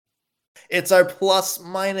It's our plus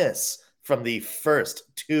minus from the first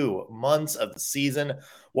 2 months of the season.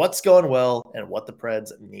 What's going well and what the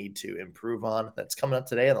Preds need to improve on. That's coming up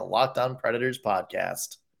today on the Locked On Predators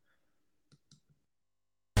podcast.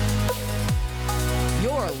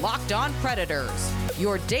 Your Locked On Predators,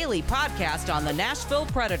 your daily podcast on the Nashville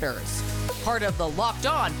Predators. Part of the Locked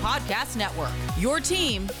On Podcast Network, your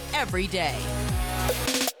team every day.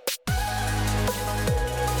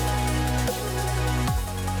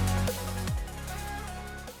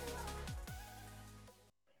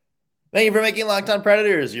 Thank you for making Locked On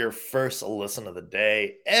Predators your first listen of the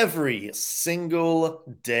day. Every single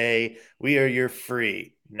day, we are your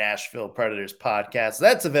free Nashville Predators podcast.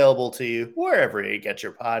 That's available to you wherever you get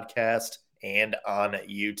your podcast and on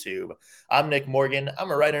YouTube. I'm Nick Morgan.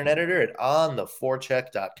 I'm a writer and editor at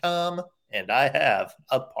ontheforecheck.com, and I have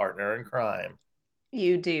a partner in crime.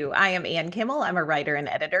 You do. I am Ann Kimmel. I'm a writer and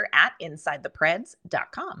editor at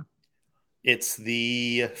InsideThePreds.com. It's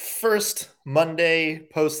the first Monday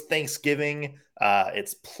post-Thanksgiving.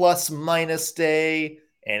 It's plus minus day.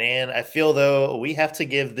 And I feel, though, we have to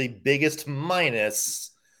give the biggest minus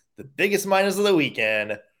of the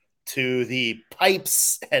weekend to the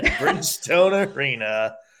pipes at Bridgestone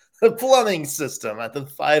Arena, the plumbing system at the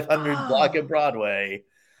 500 block of Broadway.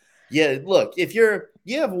 Yeah, look, you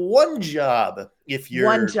have one job. If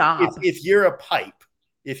you're a pipe,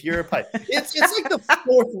 it's like the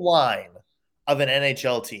fourth line of an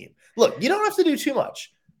NHL team. Look, you don't have to do too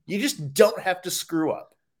much. You just don't have to screw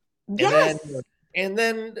up. Yes. And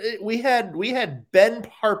then we had Ben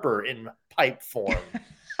Harper in pipe form,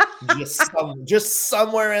 just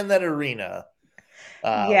somewhere in that arena.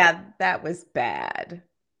 Yeah, that was bad.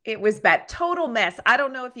 It was bad. Total mess. I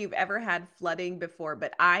don't know if you've ever had flooding before,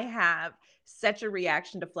 but I have such a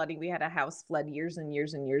reaction to flooding. We had a house flood years and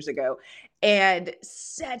years and years ago, and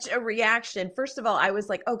such a reaction. First of all, I was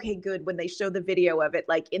like, okay, good. When they show the video of it,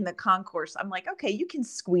 like in the concourse, I'm like, okay, you can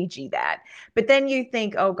squeegee that. But then you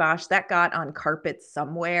think, oh gosh, that got on carpet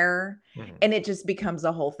somewhere. Mm-hmm. And it just becomes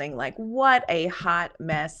a whole thing. Like, what a hot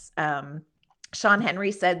mess. Sean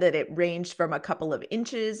Henry said that it ranged from a couple of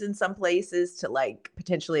inches in some places to like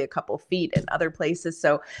potentially a couple feet in other places.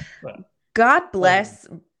 So God bless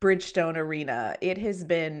Bridgestone Arena. It has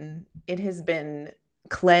been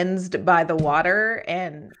cleansed by the water,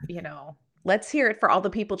 and let's hear it for all the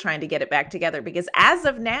people trying to get it back together, because as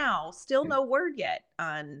of now, still no word yet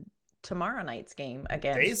on tomorrow night's game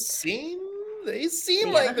against. They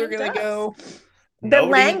seem like they're going to go. The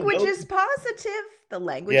language is positive.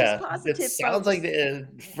 It sounds like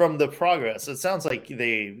from the progress, it sounds like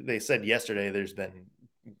they said yesterday there's been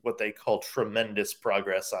what they call tremendous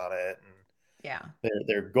progress on it. And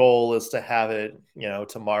their goal is to have it,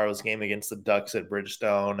 tomorrow's game against the Ducks at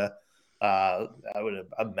Bridgestone. I would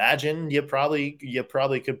imagine you probably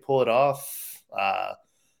could pull it off.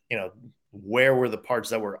 Where were the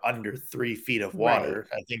parts that were under 3 feet of water?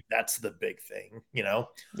 Right. I think that's the big thing,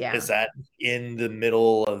 is that in the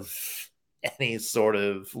middle of any sort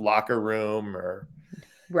of locker room or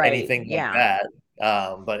anything like that.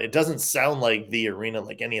 But it doesn't sound like the arena,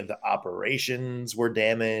 like any of the operations were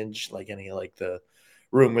damaged, like any like the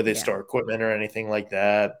room where they store equipment or anything like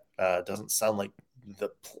that. Doesn't sound like the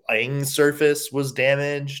playing surface was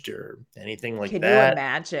damaged or anything like that. Can you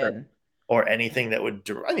imagine? Or anything that would,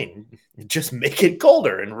 just make it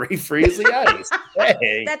colder and refreeze the ice.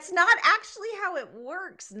 Hey. That's not actually how it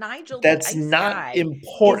works, Nigel. That's not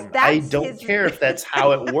important. I don't care if that's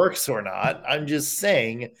how it works or not. I'm just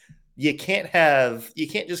saying you can't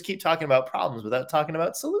just keep talking about problems without talking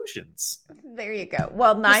about solutions. There you go.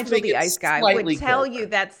 Well, Nigel, the ice guy, would tell you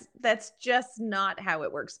that's just not how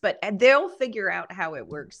it works, but they'll figure out how it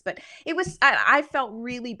works. But I felt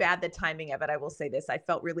really bad, the timing of it. I will say this. I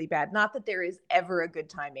felt really bad. Not that there is ever a good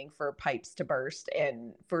timing for pipes to burst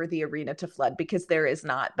and for the arena to flood, because there is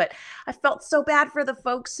not. But I felt so bad for the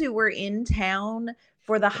folks who were in town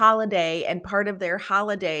for the holiday, and part of their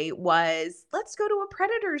holiday was, let's go to a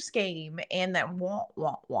Predators game, and that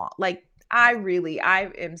like, I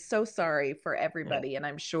am so sorry for everybody, and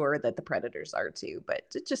I'm sure that the Predators are too, but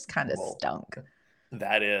it just kind of stunk.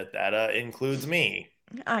 That includes me.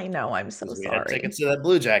 I know, I'm so sorry. We had tickets to that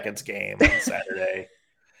Blue Jackets game on Saturday.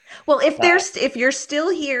 Well, if you're still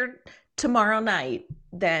here tomorrow night,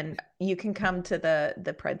 then you can come to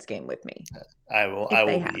the Preds game with me. I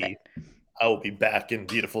will be back in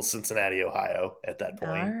beautiful Cincinnati, Ohio at that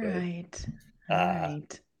point. All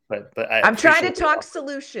right. But I'm trying to talk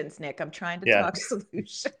solutions, Nick. I'm trying to talk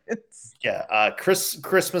solutions. Yeah.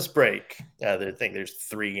 Christmas break. I think there's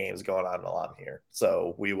 3 games going on while I'm here.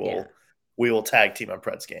 So we will tag team on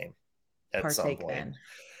Preds game at some point.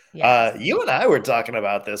 Yes. You and I were talking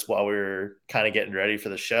about this while we were kind of getting ready for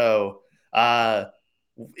the show. Uh,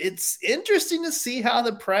 it's interesting to see how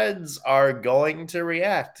the Preds are going to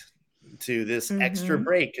react to this extra Mm-hmm.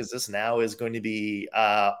 break, because this now is going to be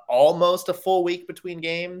almost a full week between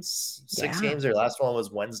games. Six Yeah. games. Their last one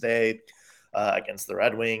was Wednesday against the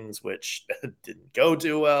Red Wings, which didn't go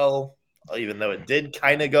too well, even though it did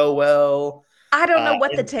kind of go well. I don't know Uh,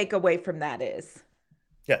 what the and takeaway from that is.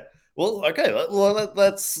 yeah. Well, okay.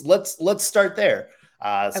 Let's start there.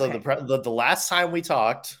 So Okay. the last time we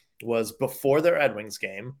talked was before the Red Wings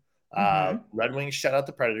game. Mm-hmm. Red Wings shut out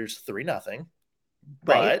the Predators 3-0.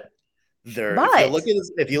 Right. But there, But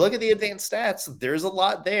if you look at the advanced stats, there's a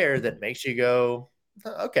lot there that makes you go,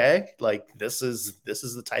 okay, like this is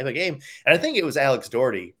the type of game. And I think it was Alex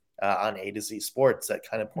Doherty on A to Z Sports that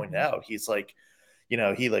kind of pointed out. He's like,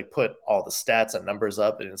 he like put all the stats and numbers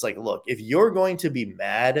up, and it's like, look, if you're going to be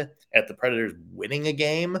mad at the Predators winning a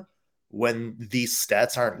game when these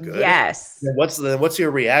stats aren't good, yes. then what's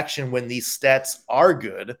your reaction when these stats are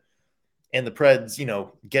good and the Preds,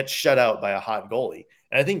 get shut out by a hot goalie?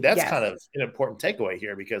 And I think that's kind Yes. of an important takeaway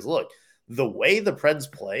here, because look, the way the Preds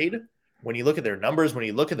played, when you look at their numbers, when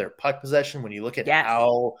you look at their puck possession, when you look at Yes.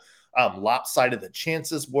 how lopsided the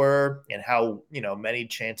chances were and how many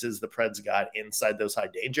chances the Preds got inside those high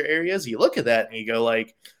danger areas, you look at that and you go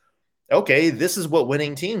like, okay, this is what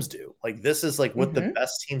winning teams do. Like, this is like what the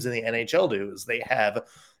best teams in the NHL do, is they have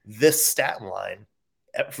this stat line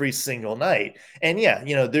every single night. And yeah,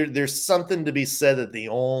 there's something to be said that the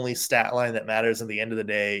only stat line that matters at the end of the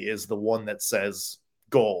day is the one that says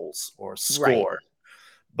goals or score. Right.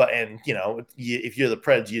 But, if you're the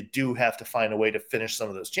Preds, you do have to find a way to finish some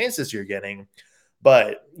of those chances you're getting.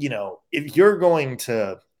 But, if you're going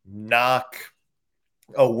to knock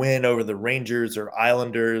a win over the Rangers or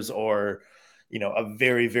Islanders, or, a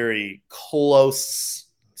very, very close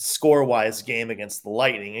score-wise game against the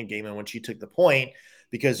Lightning, a game in which you took the point,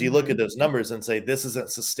 because you look at those numbers and say, this isn't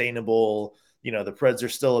sustainable. The Preds are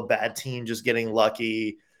still a bad team, just getting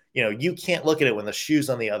lucky. You can't look at it when the shoe's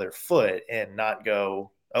on the other foot and not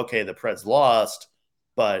go, okay, the Preds lost,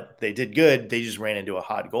 but they did good. They just ran into a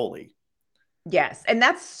hot goalie. Yes. And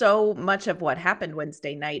that's so much of what happened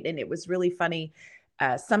Wednesday night. And it was really funny.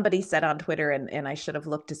 Somebody said on Twitter, and I should have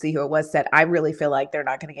looked to see who it was, said, I really feel like they're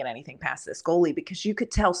not going to get anything past this goalie, because you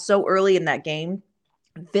could tell so early in that game,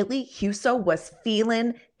 Ville Husso was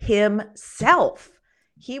feeling himself.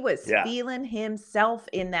 He was feeling himself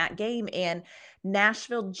in that game, and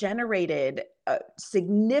Nashville generated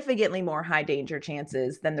significantly more high danger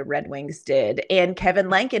chances than the Red Wings did. And Kevin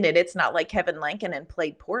Lankinen, it's not like Kevin Lankinen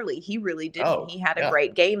played poorly. He really didn't. He had a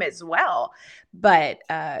great game as well. But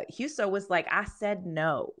Husso was like, I said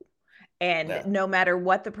no. And no matter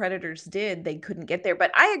what the Predators did, they couldn't get there.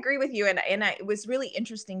 But I agree with you. And it was really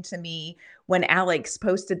interesting to me when Alex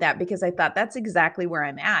posted that, because I thought that's exactly where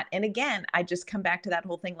I'm at. And again, I just come back to that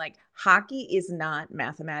whole thing. Like, hockey is not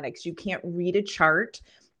mathematics. You can't read a chart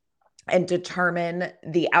and determine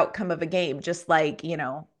the outcome of a game. Just like,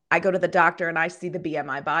 I go to the doctor and I see the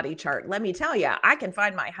BMI body chart. Let me tell you, I can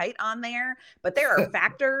find my height on there, but there are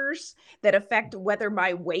factors that affect whether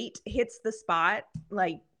my weight hits the spot,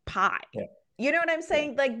 like pie. Yeah. You know what I'm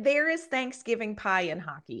saying? Like, there is Thanksgiving pie in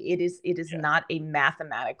hockey. It is not a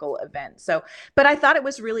mathematical event. So, but I thought it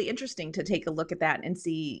was really interesting to take a look at that and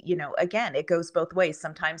see, again, it goes both ways.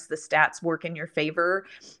 Sometimes the stats work in your favor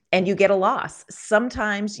and you get a loss.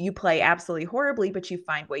 Sometimes you play absolutely horribly, but you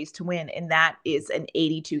find ways to win. And that is an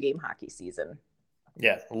 82-game hockey season.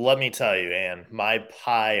 Yeah, let me tell you, Ann, my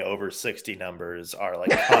pie over 60 numbers are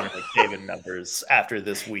like Connor McDavid numbers after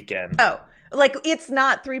this weekend. Oh, like, it's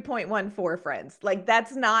not 3.14, friends. Like,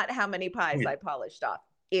 that's not how many pies I polished off.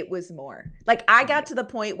 It was more. Like, I got to the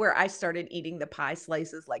point where I started eating the pie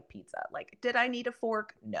slices like pizza. Like, did I need a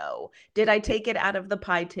fork? No. Did I take it out of the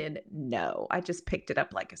pie tin? No. I just picked it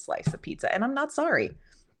up like a slice of pizza, and I'm not sorry.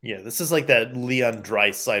 Yeah, this is like that Leon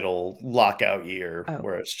Draisaitl lockout year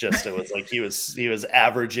where it was like he was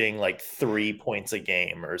averaging like 3 points a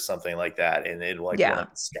game or something like that, and in like one of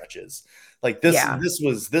the sketches. Like this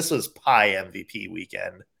was pie MVP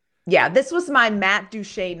weekend. Yeah, this was my Matt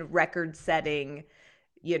Duchene record-setting,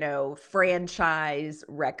 franchise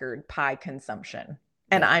record pie consumption,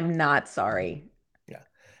 and I'm not sorry. Yeah,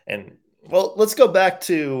 and well, let's go back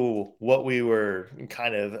to what we were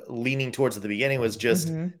kind of leaning towards at the beginning, was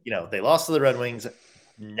just, they lost to the Red Wings.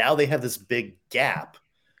 Now they have this big gap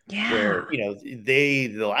where,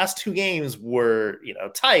 the last two games were,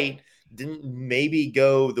 tight, didn't maybe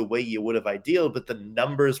go the way you would have idealed, but the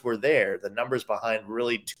numbers were there. The numbers behind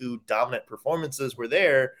really two dominant performances were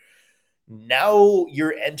there. Now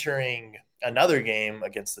you're entering another game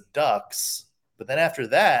against the Ducks. But then after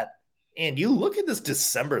that, and you look at this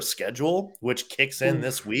December schedule, which kicks in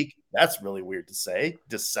this week. That's really weird to say.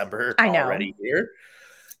 December I know. already here.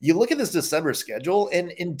 You look at this December schedule,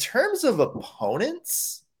 and in terms of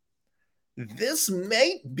opponents, this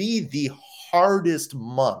may be the hardest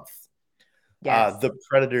month the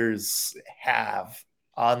Predators have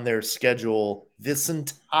on their schedule this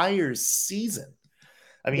entire season.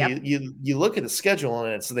 I mean, you look at the schedule,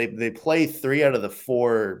 and they play 3 out of the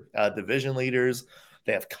 4 division leaders.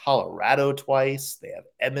 They have Colorado twice. They have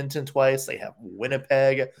Edmonton twice. They have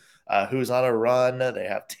Winnipeg, who's on a run. They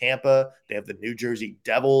have Tampa. They have the New Jersey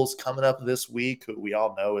Devils coming up this week, who we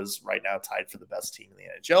all know is right now tied for the best team in the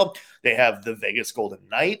NHL. They have the Vegas Golden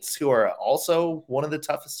Knights, who are also one of the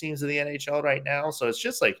toughest teams in the NHL right now. So it's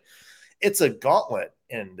just like, it's a gauntlet.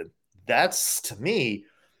 And that's, to me,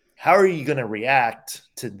 how are you going to react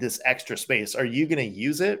to this extra space? Are you going to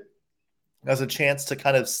use it as a chance to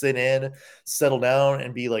kind of sit in, settle down,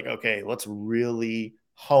 and be like, okay, let's really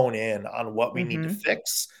hone in on what we need to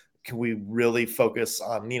fix? Can we really focus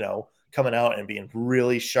on, coming out and being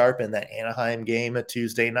really sharp in that Anaheim game at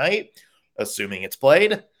Tuesday night, assuming it's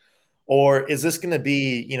played? Or is this going to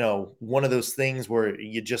be, one of those things where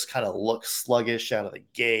you just kind of look sluggish out of the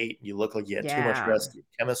gate? You look like you had too much rest. Your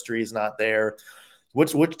chemistry is not there.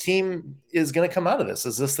 Which team is going to come out of this?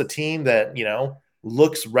 Is this the team that,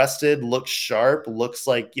 looks rested, looks sharp, looks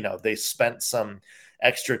like, they spent some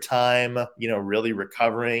extra time, really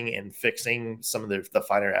recovering and fixing some of the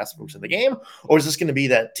finer aspects of the game? Or is this going to be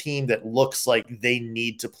that team that looks like they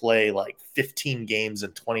need to play like 15 games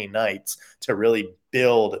in 20 nights to really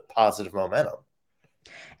build positive momentum?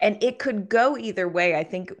 And it could go either way. I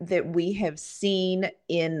think that we have seen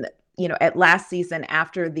at last season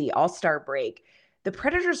after the All-Star break, the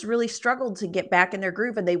Predators really struggled to get back in their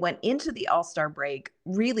groove, and they went into the All-Star break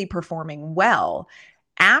really performing well.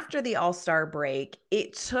 After the All-Star break,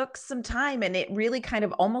 it took some time, and it really kind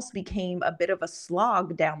of almost became a bit of a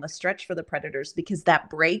slog down the stretch for the Predators, because that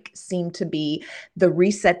break seemed to be the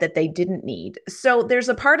reset that they didn't need. So there's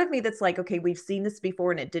a part of me that's like, okay, we've seen this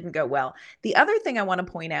before and it didn't go well. The other thing I want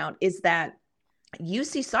to point out is that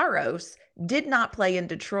UC Saros did not play in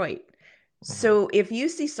Detroit. So if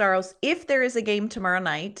UC Saros, if there is a game tomorrow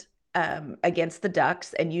night against the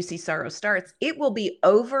Ducks and UC Saros starts, it will be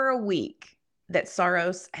over a week that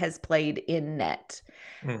Saros has played in net.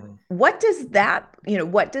 What does that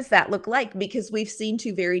look like? Because we've seen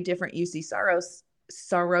 2 very different UC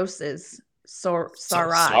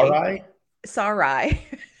Sarai.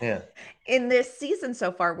 Yeah. In this season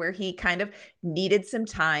so far, where he kind of needed some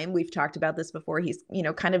time. We've talked about this before. He's,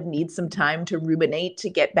 kind of needs some time to ruminate, to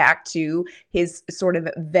get back to his sort of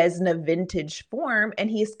Vezina vintage form. And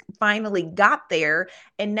he's finally got there.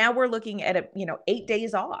 And now we're looking at 8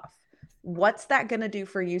 days off. What's that going to do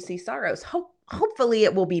for UC Saros? Hopefully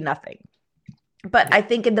it will be nothing. But I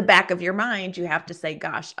think in the back of your mind, you have to say,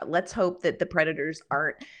 gosh, let's hope that the Predators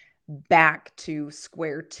aren't back to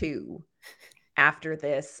square 2 after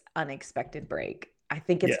this unexpected break. I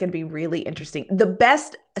think it's going to be really interesting. The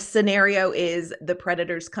best scenario is the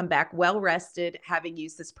Predators come back well rested, having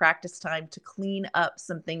used this practice time to clean up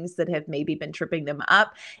some things that have maybe been tripping them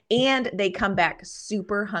up, and they come back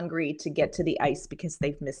super hungry to get to the ice because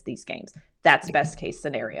they've missed these games. That's best case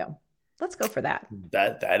scenario. Let's go for that.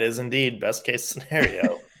 That is indeed best case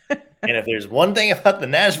scenario. And if there's one thing about the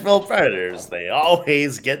Nashville Predators, they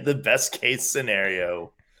always get the best case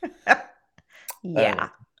scenario.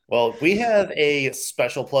 Well, we have a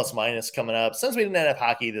special plus minus coming up. Since we didn't have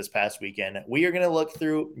hockey this past weekend, we are going to look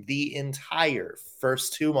through the entire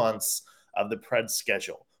first 2 months of the Preds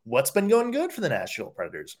schedule. What's been going good for the Nashville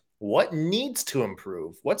Predators? What needs to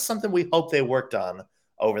improve? What's something we hope they worked on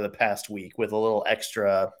over the past week with a little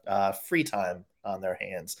extra free time on their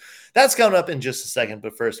hands? That's coming up in just a second,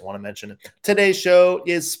 but first I want to mention today's show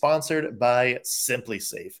is sponsored by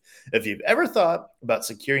SimpliSafe. If you've ever thought about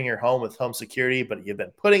securing your home with home security, but you've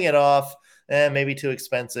been putting it off, maybe too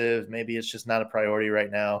expensive, maybe it's just not a priority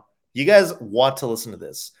right now, you guys want to listen to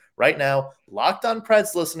this. Right now, Locked On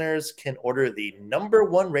Preds listeners can order the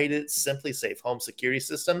 #1 rated SimpliSafe home security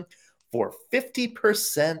system for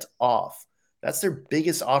 50% off. That's their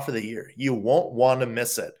biggest offer of the year. You won't want to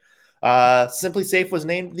miss it. SimpliSafe was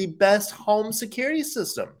named the best home security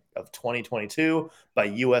system of 2022 by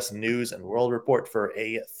U.S. News and World Report for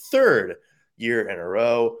a 3rd year in a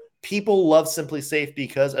row. People love SimpliSafe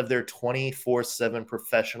because of their 24/7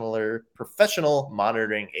 professional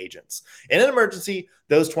monitoring agents. In an emergency,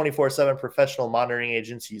 those 24/7 professional monitoring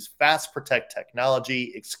agents use Fast Protect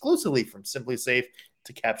technology exclusively from SimpliSafe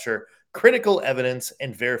to capture critical evidence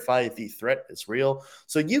and verify the threat is real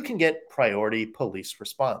so you can get priority police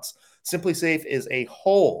response. SimpliSafe is a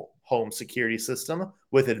whole home security system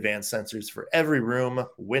with advanced sensors for every room,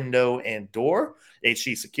 window, and door,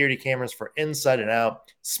 HD security cameras for inside and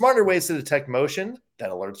out, smarter ways to detect motion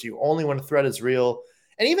that alerts you only when a threat is real,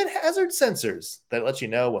 and even hazard sensors that let you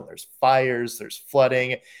know when there's fires, there's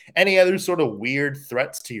flooding, any other sort of weird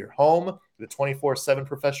threats to your home. The 24/7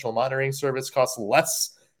 professional monitoring service costs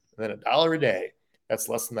less than $1 a day. That's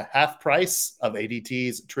less than the half price of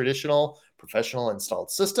ADT's traditional professional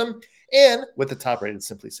installed system. And with the top-rated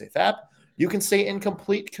SimpliSafe app, you can stay in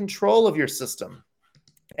complete control of your system.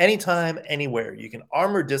 Anytime, anywhere, you can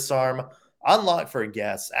arm or disarm, unlock for a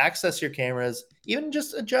guest, access your cameras, even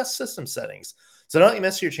just adjust system settings. So don't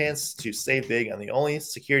miss your chance to save big on the only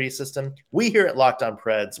security system we here at Locked On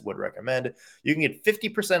Preds would recommend. You can get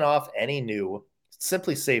 50% off any new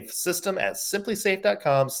SimpliSafe system at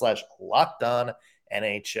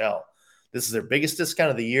simplisafe.com/lockedonnhl. This is their biggest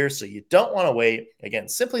discount of the year, so you don't want to wait. Again,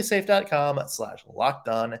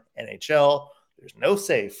 simplisafe.com/lockedonnhl. There's no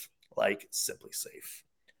safe like SimpliSafe.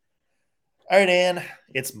 All right, Ann,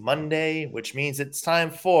 it's Monday, which means it's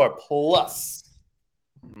time for plus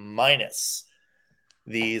minus.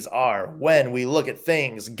 These are when we look at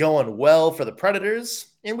things going well for the Predators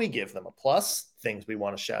and we give them a plus, things we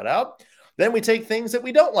want to shout out. Then we take things that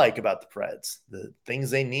we don't like about the Preds, the things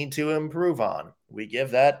they need to improve on. We give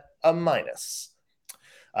that a minus.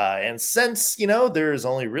 And since, there's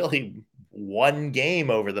only really one game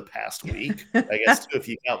over the past week, I guess if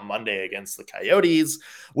you count Monday against the Coyotes,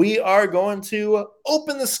 we are going to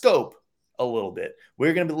open the scope a little bit.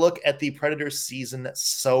 We're going to look at the Predators season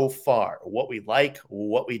so far, what we like,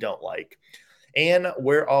 what we don't like. And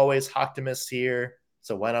we're always optimists here,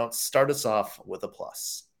 so why don't start us off with a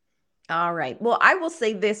plus? All right. Well, I will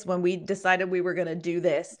say this, when we decided we were going to do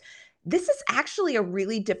this is actually a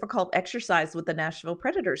really difficult exercise with the Nashville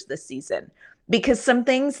Predators this season, because some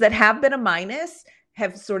things that have been a minus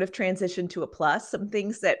have sort of transitioned to a plus. Some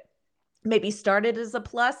things that maybe started as a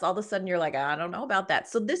plus, all of a sudden you're like, I don't know about that.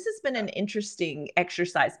 So this has been an interesting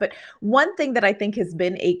exercise. But one thing that I think has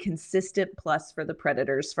been a consistent plus for the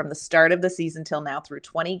Predators from the start of the season till now through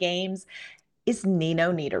 20 games is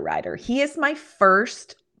Nino Niederreiter. He is my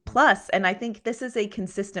first plus, and I think this is a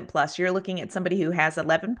consistent plus. You're looking at somebody who has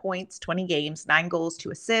 11 points, 20 games, 9 goals,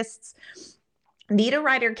 2 assists.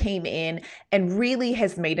 Niederreiter came in and really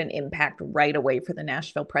has made an impact right away for the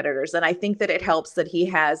Nashville Predators. And I think that it helps that he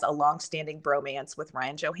has a longstanding bromance with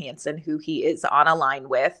Ryan Johansson, who he is on a line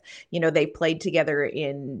with. They played together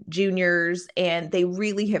in juniors and they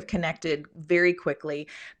really have connected very quickly.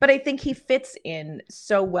 But I think he fits in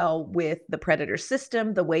so well with the Predators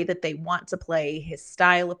system, the way that they want to play, his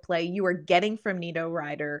style of play. You are getting from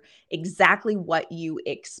Niederreiter exactly what you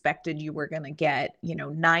expected you were going to get.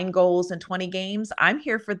 9 goals in 20 games. I'm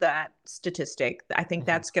here for that statistic. I think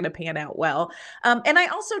that's going to pan out well. And I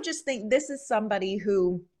also just think this is somebody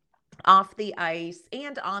who, off the ice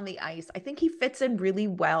and on the ice, I think he fits in really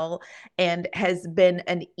well and has been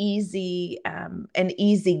an easy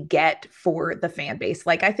get for the fan base.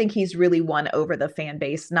 Like, I think he's really won over the fan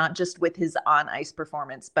base, not just with his on ice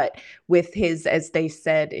performance, but with his, as they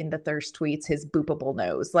said in the Thirst tweets, his boopable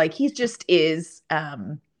nose. Like, he just is,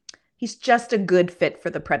 he's just a good fit for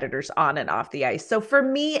the Predators on and off the ice. So for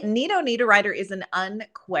me, Nino Niederreiter is an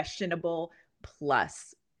unquestionable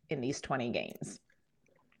plus in these 20 games.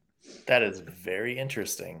 That is very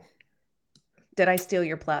interesting. Did I steal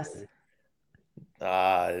your plus?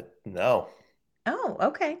 No. Oh,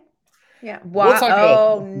 okay. Yeah.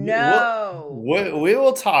 Wow. No. We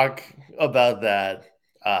will talk about that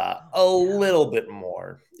a little bit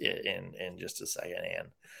more in just a second,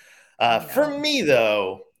 Ann. For me,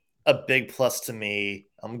 though, a big plus to me,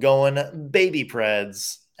 I'm going baby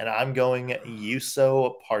Preds, and I'm going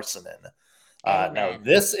Juuso Parssinen. Now,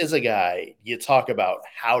 this is a guy, you talk about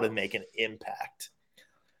how to make an impact,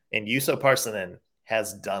 and Juuso Parssinen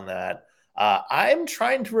has done that. I'm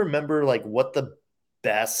trying to remember what the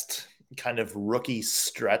best kind of rookie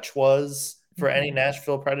stretch was for any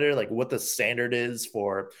Nashville Predator, what the standard is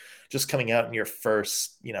for just coming out in your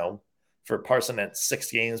first, for Parssinen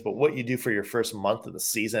 6 games, but what you do for your first month of the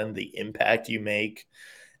season, the impact you make.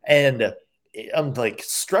 And I'm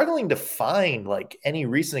struggling to find any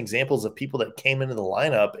recent examples of people that came into the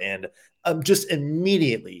lineup and just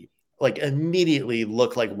immediately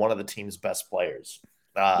look like one of the team's best players.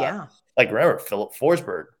 Remember, Philip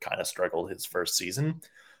Forsberg kind of struggled his first season.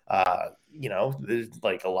 There's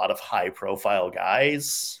a lot of high profile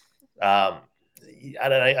guys.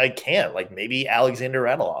 I can't maybe Alexander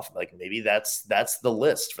Radulov, maybe that's the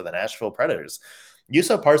list for the Nashville Predators.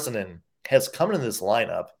 Juuso Parssinen has come into this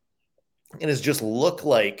lineup and has just looked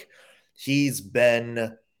like he's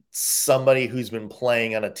been somebody who's been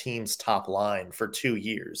playing on a team's top line for 2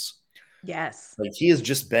 years. Yes. Like he has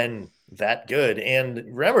just been that good. And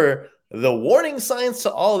remember, the warning signs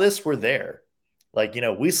to all this were there. Like,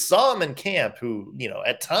 we saw him in camp who,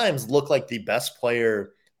 at times looked like the best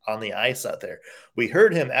player on the ice out there. We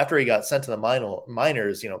heard him after he got sent to the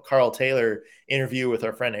minors, Carl Taylor interview with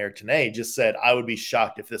our friend Eric Tanay just said, I would be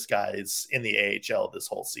shocked if this guy is in the AHL this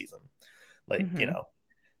whole season. Like,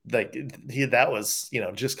 that was,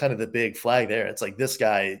 just kind of the big flag there. It's like, this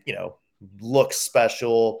guy, looks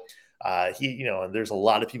special. And there's a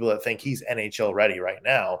lot of people that think he's NHL ready right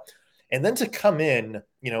now. And then to come in,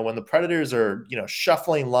 when the Predators are,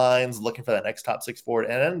 shuffling lines, looking for that next top six forward,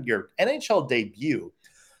 and then your NHL debut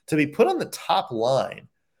to be put on the top line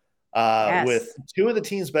with two of the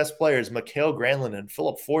team's best players, Mikael Granlund and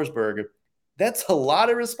Philip Forsberg, that's a lot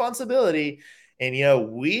of responsibility.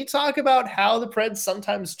 And, we talk about how the Preds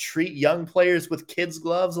sometimes treat young players with kids'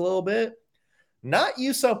 gloves a little bit. Not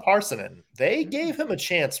Juuso Parssinen. They gave him a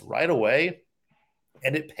chance right away,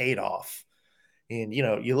 and it paid off. And,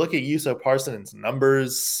 you look at Juuso Parssinen's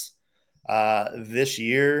numbers this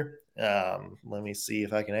year. Let me see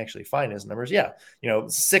if I can actually find his numbers. Yeah,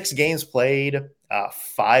 6 games played,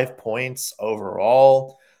 5 points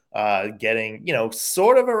overall, getting,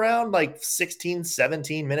 sort of around like 16,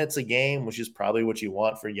 17 minutes a game, which is probably what you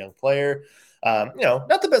want for a young player.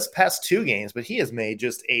 Not the best past 2 games, but he has made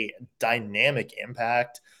just a dynamic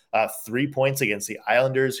impact. 3 points against the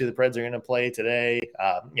Islanders, who the Preds are going to play today.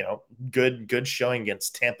 Good showing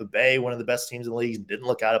against Tampa Bay, one of the best teams in the league. Didn't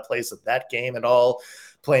look out of place at that game at all,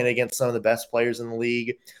 playing against some of the best players in the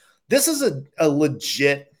league. This is a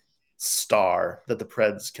legit star that the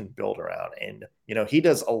Preds can build around. And, he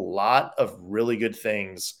does a lot of really good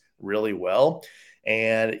things really well.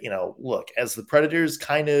 And, look, as the Predators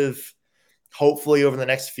kind of hopefully over the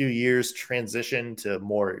next few years transition to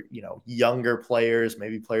more, younger players,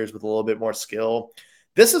 maybe players with a little bit more skill,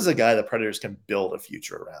 this is a guy the Predators can build a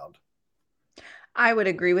future around. I would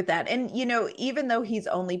agree with that. And, even though he's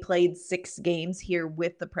only played 6 games here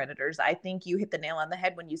with the Predators, I think you hit the nail on the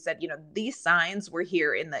head when you said, these signs were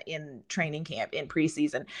here in training camp, in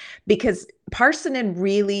preseason, because Parssinen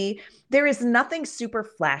really, there is nothing super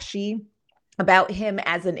flashy about him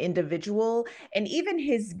as an individual. And even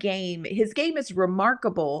his game is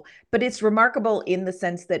remarkable, but it's remarkable in the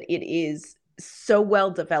sense that it is so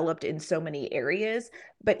well developed in so many areas.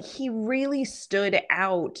 But he really stood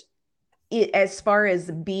out as far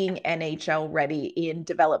as being NHL ready in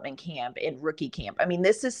development camp, in rookie camp. I mean,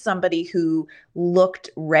 this is somebody who looked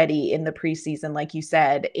ready in the preseason, like you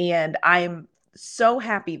said, and I'm so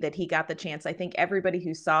happy that he got the chance. I think everybody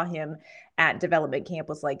who saw him at development camp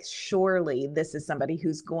was like, surely this is somebody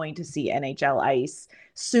who's going to see NHL ice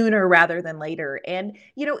sooner rather than later. And,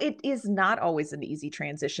 it is not always an easy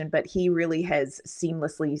transition, but he really has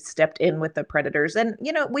seamlessly stepped in with the Predators. And,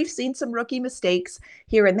 we've seen some rookie mistakes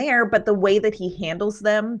here and there, but the way that he handles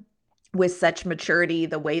them with such maturity,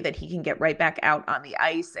 the way that he can get right back out on the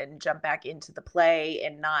ice and jump back into the play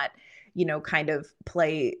and not, kind of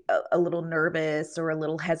play a little nervous or a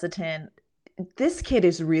little hesitant. This kid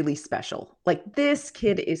is really special. Like, this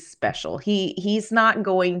kid is special. He's not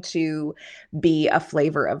going to be a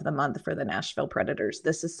flavor of the month for the Nashville Predators.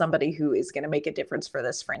 This is somebody who is going to make a difference for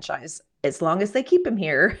this franchise as long as they keep him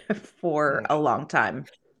here for a long time.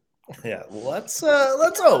 Yeah, let's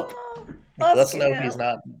hope. Let's hope he's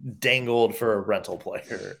not dangled for a rental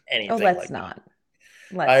player or anything. Let's not.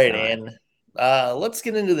 All right, Ann. Let's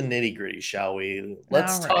get into the nitty gritty, shall we?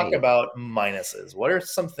 Let's talk about minuses. What are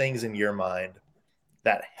some things in your mind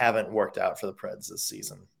that haven't worked out for the Preds this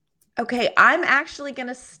season? Okay, I'm actually going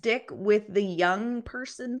to stick with the young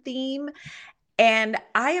person theme. And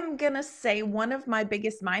I am going to say one of my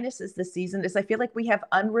biggest minuses this season is I feel like we have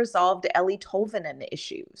unresolved Eeli Tolvanen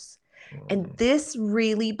issues. And this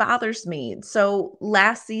really bothers me. So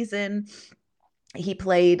last season, he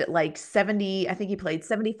played like 70, I think he played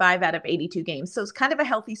 75 out of 82 games. So it's kind of a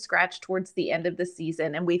healthy scratch towards the end of the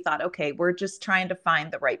season. And we thought, okay, we're just trying to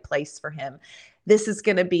find the right place for him. This is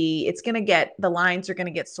going to be, the lines are going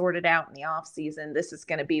to get sorted out in the off season. This is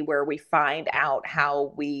going to be where we find out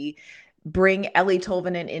how we bring Eeli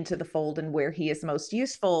Tolvanen into the fold and where he is most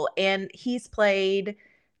useful. And he's played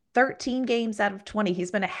 13 games out of 20.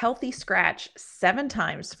 He's been a healthy scratch 7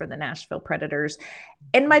 times for the Nashville Predators.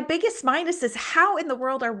 And my biggest minus is, how in the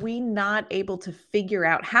world are we not able to figure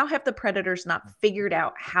out, how have the Predators not figured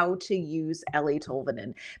out how to use Eeli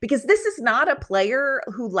Tolvanen? Because this is not a player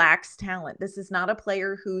who lacks talent. This is not a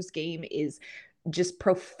player whose game is just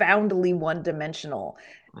profoundly one-dimensional.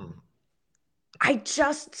 Mm. I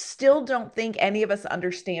just still don't think any of us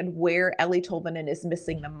understand where Eeli Tolvanen is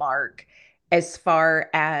missing the mark as far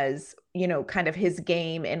as, you know, kind of his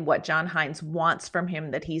game and what John Hines wants from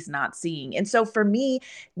him that he's not seeing. And so for me,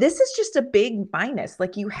 this is just a big minus.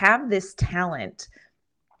 Like, you have this talent.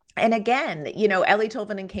 And again, you know, Eeli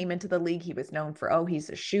Tolvanen came into the league. He was known for, oh, he's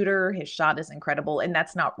a shooter. His shot is incredible. And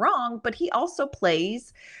that's not wrong, but he also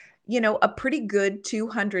plays, you know, a pretty good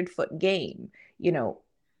 200-foot game. You know,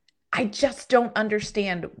 I just don't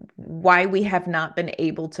understand why we have not been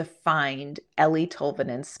able to find Eeli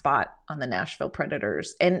Tolvanen's spot on the Nashville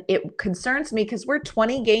Predators. And it concerns me because we're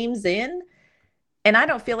 20 games in, and I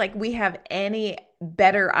don't feel like we have any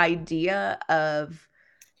better idea of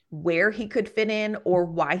where he could fit in or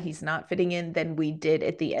why he's not fitting in than we did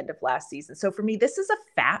at the end of last season. So for me, this is a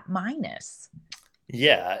fat minus.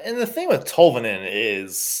 Yeah, and the thing with Tolvanen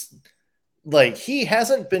is, like, he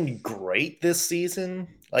hasn't been great this season.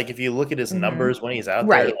 Like, if you look at his numbers when he's out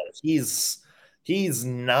there, Right. like, he's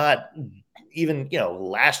not even, you know,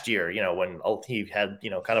 last year, you know, when he had, you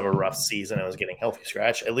know, kind of a rough season and was getting healthy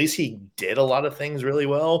scratch, at least he did a lot of things really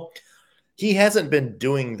well. He hasn't been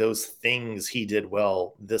doing those things he did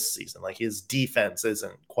well this season. Like, his defense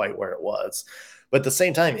isn't quite where it was. But at the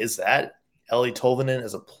same time, is that Eeli Tolvanen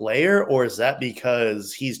as a player, or is that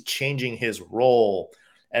because he's changing his role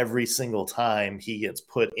every single time he gets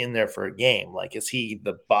put in there for a game? Like, is he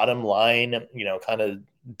the bottom line, you know, kind of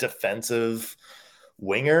defensive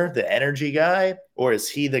winger, the energy guy, or is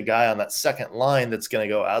he the guy on that second line that's going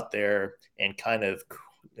to go out there and kind of,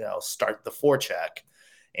 you know, start the forecheck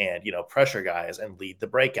and, you know, pressure guys and lead the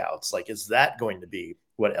breakouts? Like, is that going to be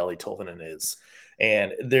what Eeli Tolvanen is?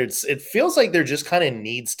 And it feels like there just kind of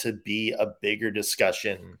needs to be a bigger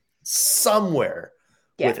discussion somewhere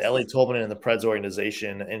with Eeli Tolvanen and the Preds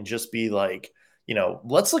organization, and just be like, you know,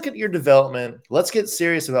 let's look at your development. Let's get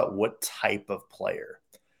serious about what type of player.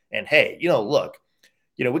 And hey, you know, look,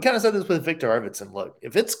 you know, we kind of said this with Victor Arvidsson. Look,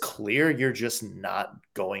 if it's clear you're just not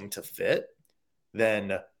going to fit,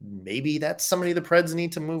 then maybe that's somebody the Preds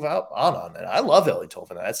need to move out on. And I love Eeli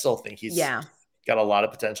Tolvanen. I still think he's got a lot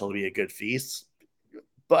of potential to be a good feast.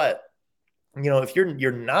 But, you know, if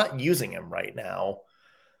you're not using him right now,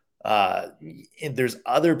 and there's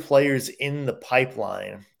other players in the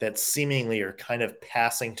pipeline that seemingly are kind of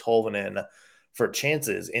passing Tolvanen for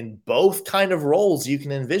chances in both kind of roles you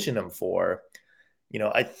can envision him for. You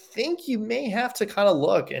know, I think you may have to kind of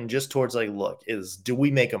look and just towards like, look, do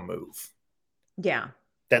we make a move? Yeah.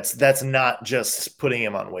 That's not just putting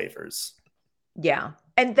him on waivers. Yeah.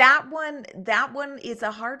 And that one is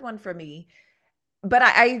a hard one for me. But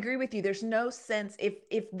I agree with you. There's no sense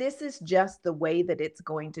if this is just the way that it's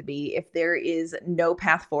going to be, if there is no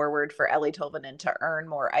path forward for Eeli Tolvanen to earn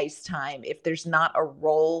more ice time, if there's not a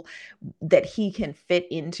role that he can fit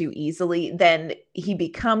into easily, then he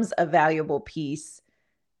becomes a valuable piece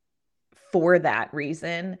for that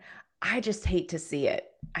reason. I just hate to see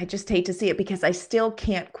it. I just hate to see it because I still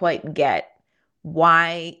can't quite get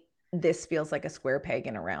why this feels like a square peg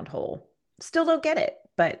in a round hole. Still don't get it,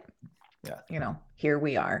 but yeah, you know, here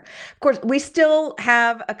we are. Of course, we still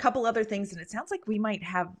have a couple other things, and it sounds like we might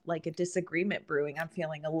have like a disagreement brewing. I'm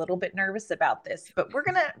feeling a little bit nervous about this, but we're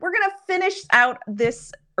gonna finish out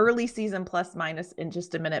this early season plus minus in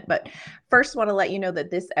just a minute. But first, want to let you know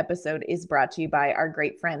that this episode is brought to you by our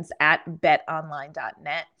great friends at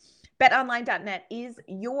BetOnline.net. BetOnline.net is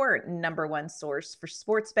your number one source for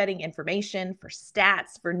sports betting information, for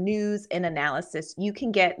stats, for news and analysis. You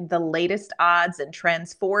can get the latest odds and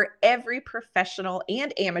trends for every professional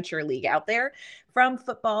and amateur league out there, from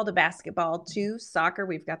football to basketball to soccer.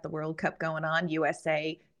 We've got the World Cup going on.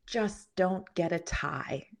 USA just don't get a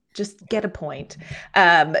tie. Just get a point.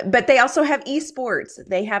 But they also have esports.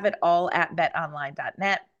 They have it all at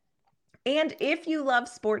betonline.net. And if you love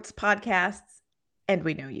sports podcasts, and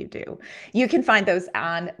we know you do, you can find those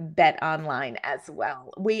on BetOnline as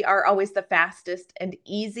well. We are always the fastest and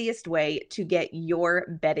easiest way to get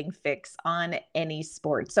your betting fix on any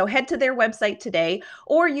sport. So head to their website today,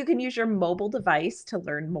 or you can use your mobile device to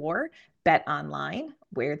learn more. BetOnline,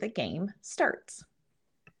 where the game starts.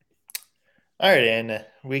 All right, and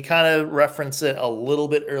we kind of referenced it a little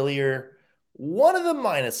bit earlier. One of the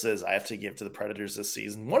minuses I have to give to the Predators this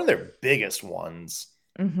season, one of their biggest ones,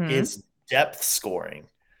 is depth scoring.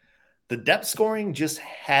 The depth scoring just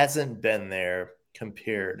hasn't been there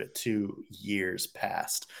compared to years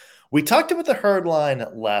past. We talked about the herd line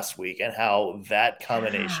last week and how that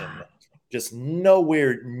combination just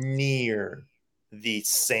nowhere near the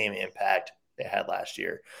same impact they had last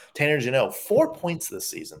year. Tanner Jeannot, 4 points this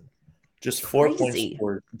season. Just 4 points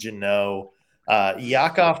for Jeannot.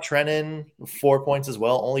 Yakov Trenin, 4 points as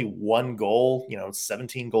well, only one goal,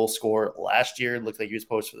 17 goal score last year. Looked like he was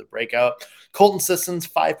poised for the breakout. Colton Sissons,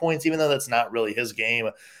 5 points, even though that's not really his game.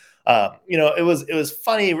 It was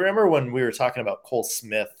funny. Remember when we were talking about Cole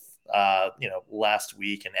Smith, last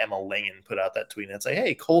week, and Emma Langen put out that tweet and say,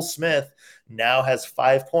 "Hey, Cole Smith now has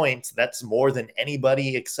 5 points. That's more than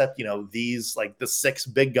anybody except these like the six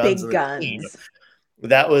big guns in the team."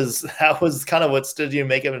 That was kind of what stood you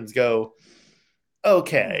make and go,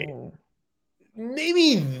 okay,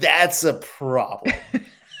 maybe that's a problem.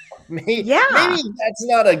 Maybe that's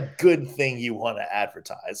not a good thing you want to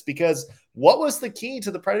advertise, because what was the key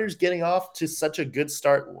to the Predators getting off to such a good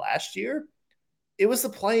start last year? It was the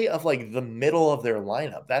play of like the middle of their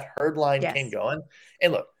lineup. That Herd line came going.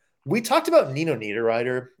 And look, we talked about Nino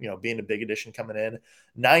Niederreiter, being a big addition coming in.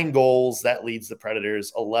 9 goals, that leads the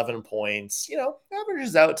Predators, 11 points,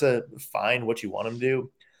 averages out to find what you want him to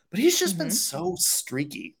do. But he's just been so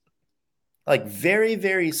streaky, like very,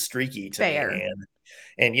 very streaky to me.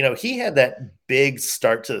 And he had that big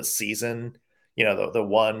start to the season, the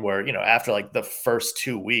one where, after like the first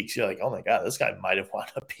 2 weeks, you're like, oh my God, this guy might have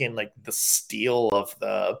wound up being like the steal of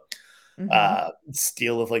the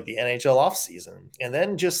like the NHL offseason. And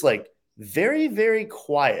then just like very, very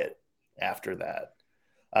quiet after that.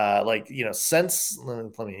 Since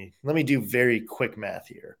let me do very quick math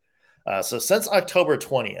here. So since October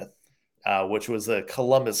 20th, which was the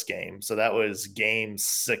Columbus game, so that was game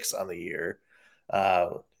 6 on the year.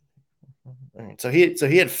 So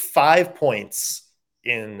he had 5 points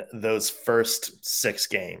in those first 6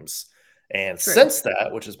 games, and since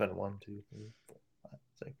that, which has been 1, 2, 3, 4, 5,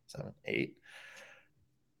 6, 7, 8,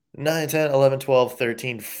 9, 10, 11, 12,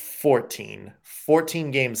 13,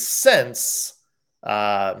 14 games since,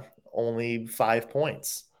 only 5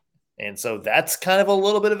 points. And so that's kind of a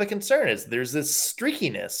little bit of a concern, is there's this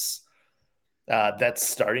streakiness that's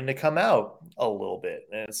starting to come out a little bit.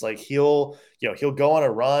 And it's like he'll go on a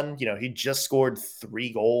run. He just scored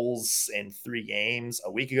 3 goals in 3 games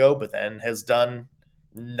a week ago, but then has done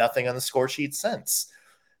nothing on the score sheet since.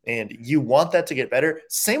 And you want that to get better.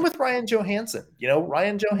 Same with Ryan Johansson.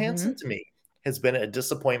 Ryan Johansson to me has been a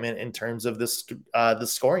disappointment in terms of this the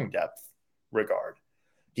scoring depth regard.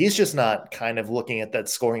 He's just not kind of looking at that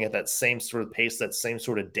scoring at that same sort of pace, that same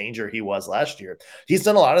sort of danger he was last year. He's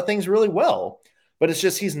done a lot of things really well, but it's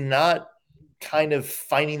just he's not kind of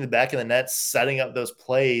finding the back of the net, setting up those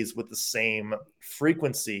plays with the same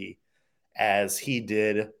frequency as he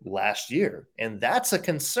did last year. And that's a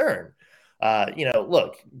concern.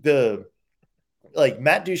 Look,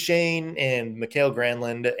 Matt Duchene and Mikael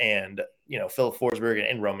Granlund and, Philip Forsberg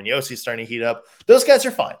and Roman Josi starting to heat up. Those guys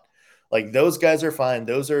are fine. Like, those guys are fine.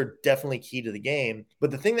 Those are definitely key to the game.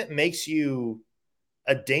 But the thing that makes you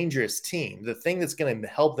a dangerous team, the thing that's going to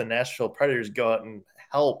help the Nashville Predators go out and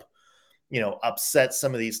help, upset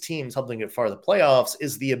some of these teams, help them get far to the playoffs,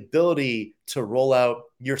 is the ability to roll out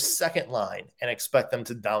your second line and expect them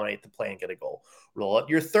to dominate the play and get a goal. Roll out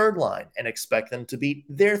your third line and expect them to beat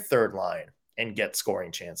their third line and get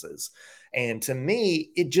scoring chances. And to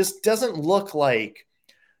me, it just doesn't look like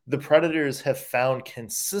the Predators have found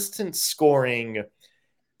consistent scoring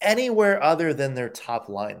anywhere other than their top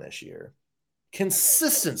line this year.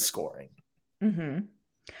 Consistent scoring.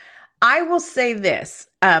 I will say this.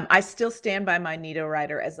 I still stand by my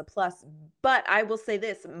Niederreiter as a plus, but I will say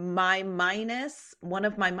this. One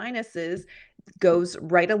of my minuses goes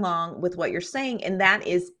right along with what you're saying, and that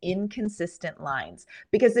is inconsistent lines.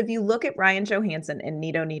 Because if you look at Ryan Johansson and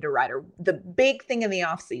Nino Niederreiter, the big thing in the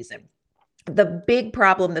offseason, the big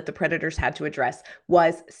problem that the Predators had to address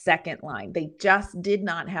was second line. They just did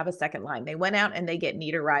not have a second line. They went out and they get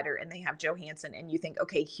Niederreiter and they have Johansson, and you think,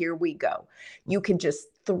 okay, here we go. You can just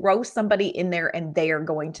throw somebody in there and they are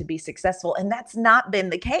going to be successful. And that's not been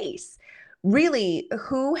the case. Really,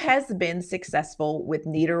 who has been successful with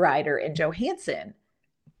Niederreiter and Johansson?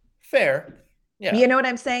 Fair. Yeah. You know what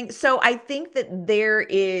I'm saying? So I think that there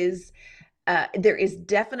is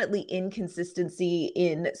definitely inconsistency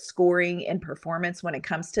in scoring and performance when it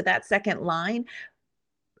comes to that second line.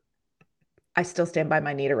 I still stand by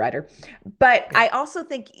my Niederreiter, but I also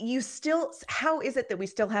think how is it that we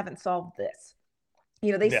still haven't solved this?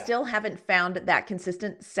 They still haven't found that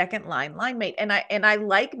consistent second line mate. And I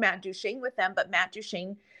like Matt Duchene with them, but Matt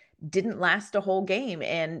Duchene didn't last a whole game.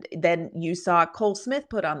 And then you saw Cole Smith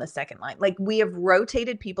put on the second line. Like, we have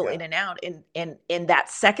rotated people in and out, and that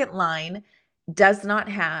second line does not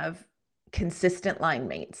have consistent line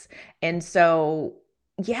mates. And so,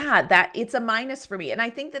 Yeah, that it's a minus for me. And I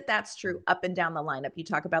think that that's true up and down the lineup. You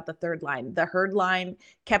talk about the third line. The Herd line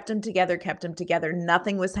kept them together, kept them together.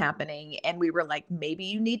 Nothing was happening. And we were like, maybe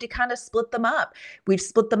you need to kind of split them up. We've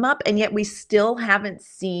split them up, and yet we still haven't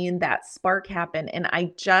seen that spark happen. And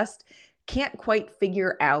I just can't quite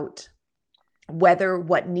figure out whether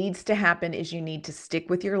what needs to happen is you need to stick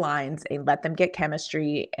with your lines and let them get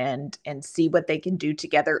chemistry and see what they can do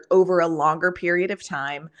together over a longer period of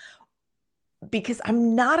time, because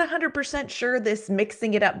I'm not 100% sure this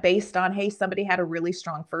mixing it up based on, hey, somebody had a really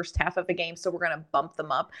strong first half of a game, so we're going to bump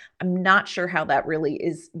them up. I'm not sure how that really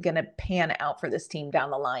is going to pan out for this team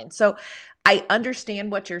down the line. So I understand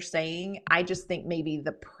what you're saying. I just think maybe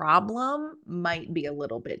the problem might be a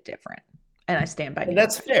little bit different. And I stand by you. And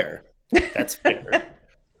that's fair. That's fair.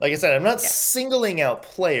 Like I said, I'm not singling out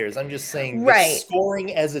players. I'm just saying the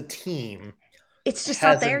scoring as a team. It's just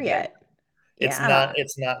not there yet. It's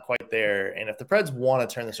not quite there. And if the Preds want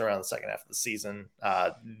to turn this around the second half of the season,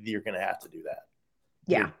 you're going to have to do that.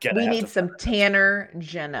 Yeah. We need some Tanner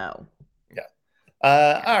Jeannot.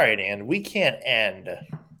 Yeah. All right, Ann. We can't end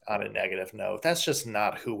on a negative note. That's just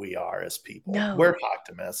not who we are as people. No. We're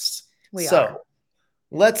optimists. So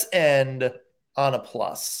let's end on a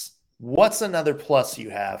plus. What's another plus you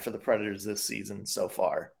have for the Predators this season so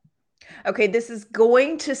far? Okay, this is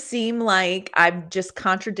going to seem like I'm just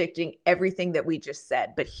contradicting everything that we just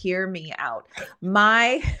said, but hear me out.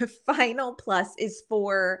 My final plus is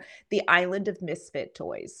for the Island of Misfit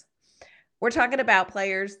Toys. We're talking about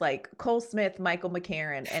players like Cole Smith, Michael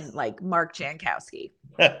McCarron, and like Mark Jankowski.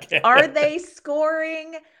 Okay. Are they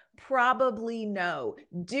scoring? Probably no.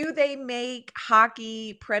 Do they make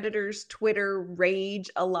Hockey Predators Twitter rage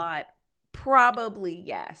a lot? Probably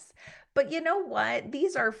yes. But you know what?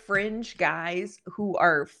 These are fringe guys who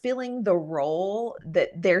are filling the role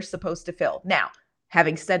that they're supposed to fill. Now,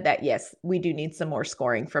 having said that, yes, we do need some more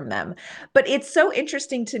scoring from them. But it's so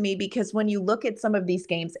interesting to me because when you look at some of these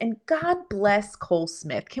games, and God bless Cole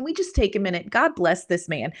Smith. Can we just take a minute? God bless this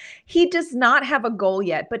man. He does not have a goal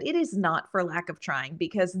yet, but it is not for lack of trying,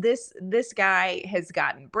 because this guy has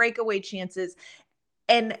gotten breakaway chances,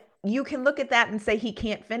 and you can look at that and say he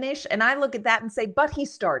can't finish. And I look at that and say, but he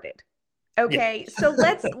started. Okay, so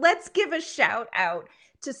let's give a shout out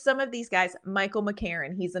to some of these guys. Michael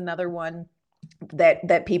McCarron, he's another one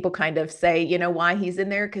that people kind of say, you know, why he's in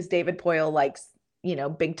there, because David Poile likes, you know,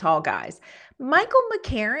 big tall guys. Michael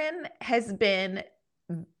McCarron has been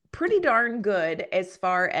pretty darn good as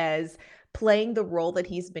far as playing the role that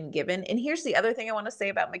he's been given. And here's the other thing I want to say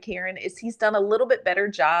about McCarron is he's done a little bit better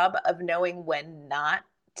job of knowing when not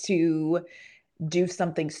to do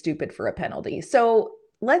something stupid for a penalty. So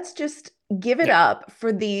let's just give it up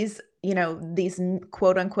for these, you know, these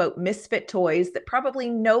quote unquote misfit toys that probably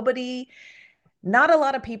not a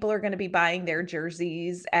lot of people are going to be buying their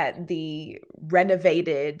jerseys at the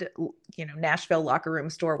renovated, you know, Nashville locker room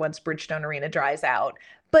store once Bridgestone Arena dries out,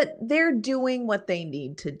 but they're doing what they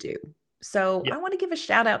need to do. So I want to give a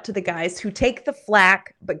shout out to the guys who take the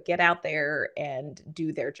flack, but get out there and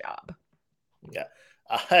do their job. Yeah.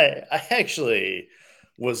 I actually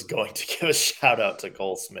was going to give a shout out to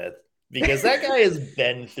Cole Smith, because that guy has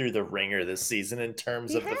been through the ringer this season in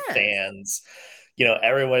terms of the fans. You know,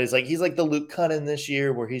 everybody's like, he's like the Luke Cunnin this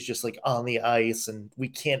year, where he's just like on the ice and we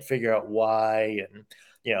can't figure out why. And,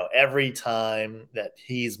 you know, every time that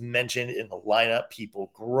he's mentioned in the lineup,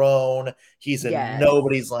 people groan. He's in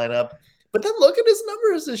nobody's lineup. But then look at his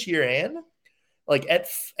numbers this year, Ann. Like at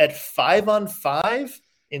 5-on-5,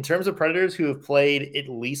 in terms of Predators who have played at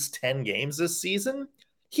least 10 games this season,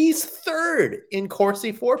 he's third in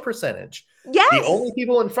Corsi for percentage. Yes. The only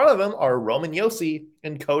people in front of him are Roman Josi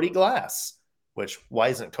and Cody Glass, which why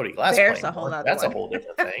isn't Cody Glass playing? That's a whole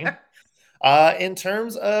different thing. In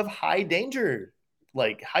terms of high danger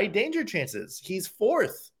chances, he's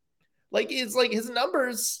fourth. Like, it's like his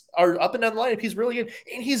numbers are up and down the lineup. He's really good.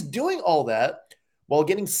 And he's doing all that while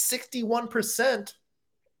getting 61%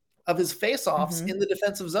 of his faceoffs in the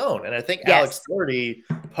defensive zone. And I think Alex Doherty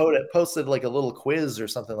posted like a little quiz or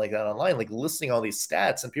something like that online, like listing all these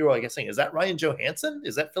stats. And people are like saying, is that Ryan Johansson?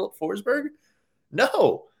 Is that Philip Forsberg?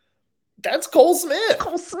 No, that's Cole Smith.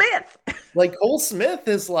 Cole Smith. Like, Cole Smith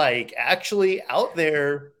is like actually out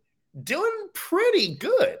there doing pretty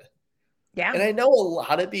good. Yeah. And I know a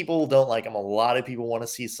lot of people don't like him. A lot of people want to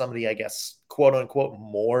see somebody, I guess, quote unquote,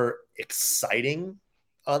 more exciting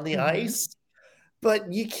on the ice.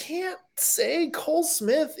 But you can't say Cole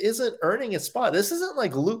Smith isn't earning a spot. This isn't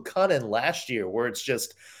like Luke Cunnin last year, where it's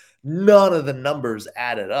just none of the numbers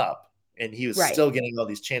added up and he was still getting all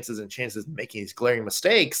these chances, making these glaring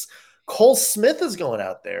mistakes. Cole Smith is going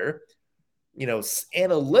out there,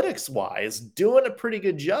 analytics wise, doing a pretty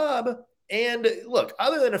good job. And look,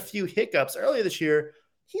 other than a few hiccups earlier this year,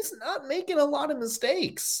 he's not making a lot of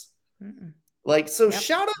mistakes. Mm-mm.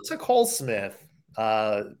 Shout out to Cole Smith.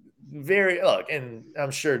 And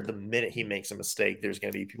I'm sure the minute he makes a mistake, there's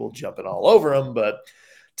going to be people jumping all over him. But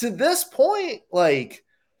to this point, like,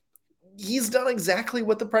 he's done exactly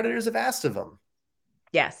what the Predators have asked of him.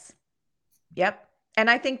 Yes. Yep. And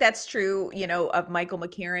I think that's true, of Michael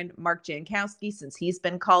McCarron, Mark Jankowski, since he's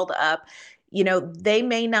been called up. They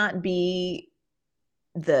may not be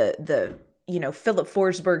the Philip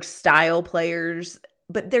Forsberg style players,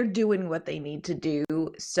 but they're doing what they need to do.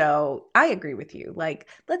 So I agree with you. Like,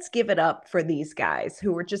 let's give it up for these guys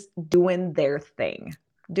who are just doing their thing,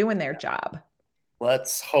 doing their job.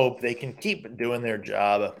 Let's hope they can keep doing their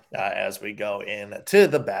job as we go into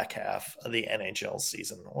the back half of the NHL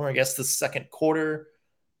season, or I guess the second quarter,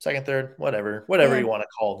 second, third, whatever you want to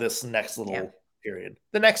call this next little period,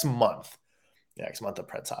 the next month of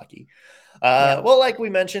Preds hockey. Well, like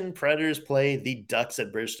we mentioned, Predators play the Ducks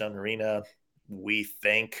at Bridgestone Arena. We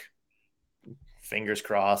think, fingers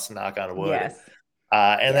crossed, knock on wood. Yes.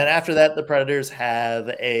 Then after that, the Predators have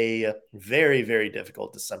a very, very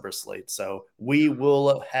difficult December slate. So we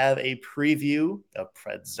will have a preview of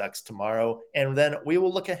Preds Ducks tomorrow, and then we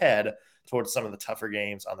will look ahead towards some of the tougher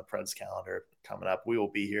games on the Preds calendar coming up. We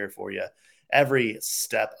will be here for you every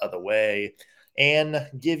step of the way. And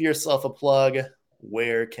give yourself a plug.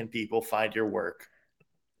 Where can people find your work?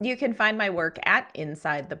 You can find my work at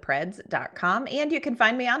InsideThePreds.com, and you can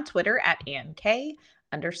find me on Twitter at AnnK_Mama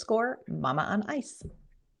on Ice.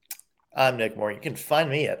 I'm Nick Moore. You can find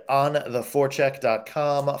me at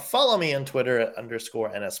ontheforecheck.com. Follow me on Twitter at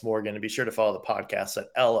 _NS Morgan, and be sure to follow the podcast at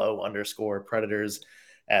LO_Predators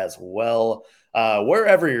as well.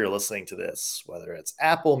 Wherever you're listening to this, whether it's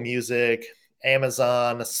Apple Music,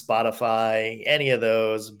 Amazon, Spotify, any of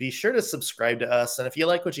those, be sure to subscribe to us. And if you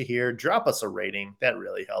like what you hear, drop us a rating. That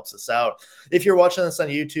really helps us out. If you're watching this on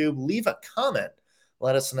YouTube, leave a comment.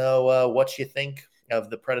 Let us know what you think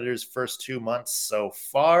of the Predators' first 2 months so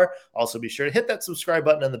far. Also, be sure to hit that subscribe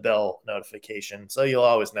button and the bell notification so you'll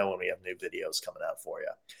always know when we have new videos coming out for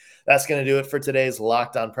you. That's going to do it for today's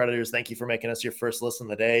Locked On Predators. Thank you for making us your first listen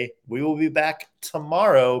of the day. We will be back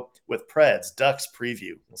tomorrow with Preds Ducks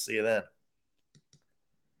preview. We'll see you then.